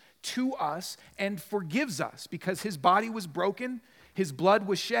gracious to us and forgives us because his body was broken, his blood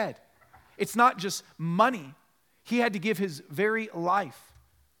was shed. It's not just money. He had to give his very life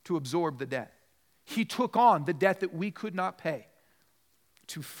to absorb the debt. He took on the debt that we could not pay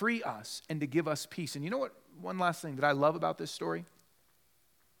to free us and to give us peace. And you know what? One last thing that I love about this story.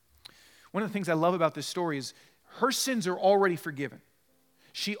 One of the things I love about this story is her sins are already forgiven.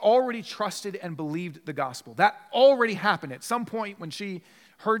 She already trusted and believed the gospel. That already happened at some point when she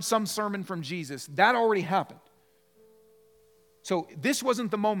heard some sermon from Jesus. That already happened. So this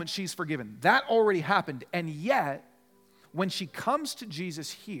wasn't the moment she's forgiven. That already happened. And yet, when she comes to Jesus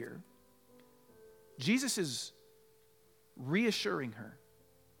here, Jesus is reassuring her.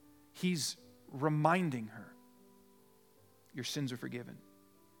 He's reminding her, your sins are forgiven.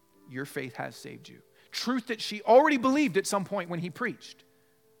 Your faith has saved you. Truth that she already believed at some point when he preached.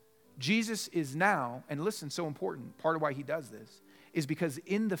 Jesus is now, and listen, so important, part of why he does this, is because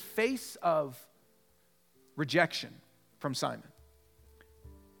in the face of rejection from Simon,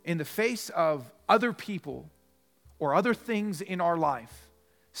 in the face of other people or other things in our life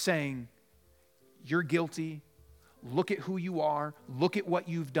saying, you're guilty, look at who you are, look at what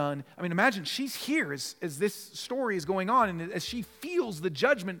you've done. I mean, imagine she's here as this story is going on and as she feels the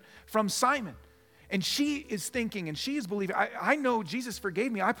judgment from Simon. And she is thinking and she is believing, I know Jesus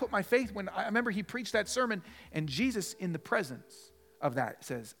forgave me. I put my faith when I remember he preached that sermon. And Jesus, in the presence of that,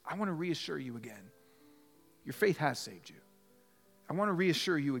 says, I want to reassure you again. Your faith has saved you. I want to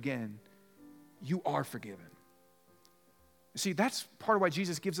reassure you again, you are forgiven. See, that's part of why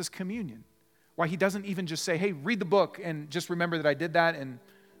Jesus gives us communion. Why he doesn't even just say, hey, read the book and just remember that I did that and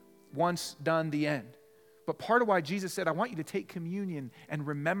once done, the end. But part of why Jesus said, I want you to take communion and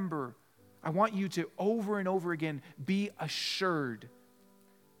remember. I want you to over and over again be assured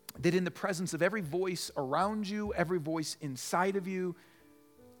that in the presence of every voice around you, every voice inside of you,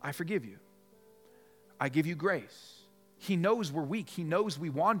 I forgive you. I give you grace. He knows we're weak. He knows we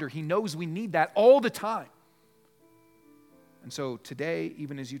wander. He knows we need that all the time. And so today,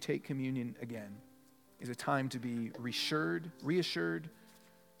 even as you take communion again, is a time to be reassured.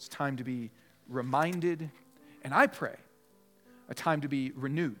 It's time to be reminded. And I pray, a time to be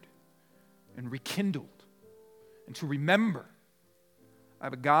renewed and rekindled and to remember I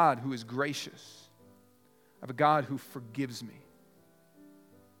have a God who is gracious. I have a God who forgives me.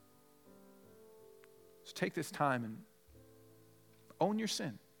 So take this time and own your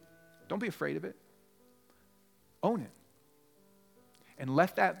sin. Don't be afraid of it. Own it. And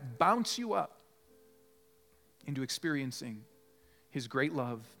let that bounce you up into experiencing His great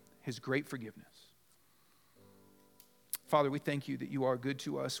love, His great forgiveness. Father, we thank you that you are good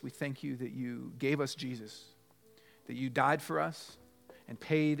to us. We thank you that you gave us Jesus, that you died for us and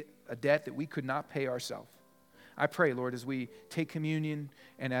paid a debt that we could not pay ourselves. I pray, Lord, as we take communion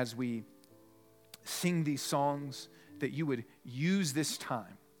and as we sing these songs, that you would use this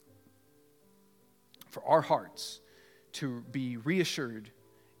time for our hearts to be reassured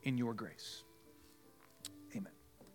in your grace.